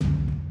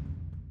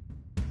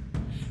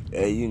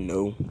Hey, you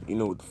know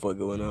what the fuck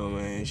going on,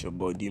 man. It's your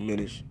boy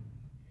Diminish.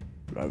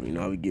 Right, you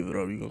know how we give it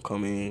up. You gonna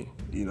come in,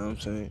 you know what I'm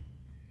saying?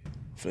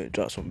 Finna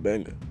drop some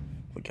banger.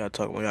 What y'all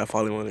talking about? Y'all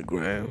follow me on the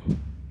gram.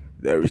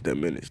 There is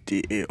Diminish.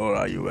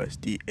 DARIUS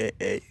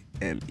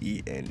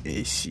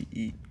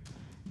DAAMENACE.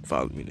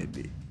 Follow me in that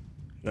bit.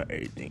 Got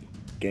everything.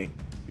 Gang.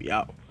 We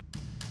out.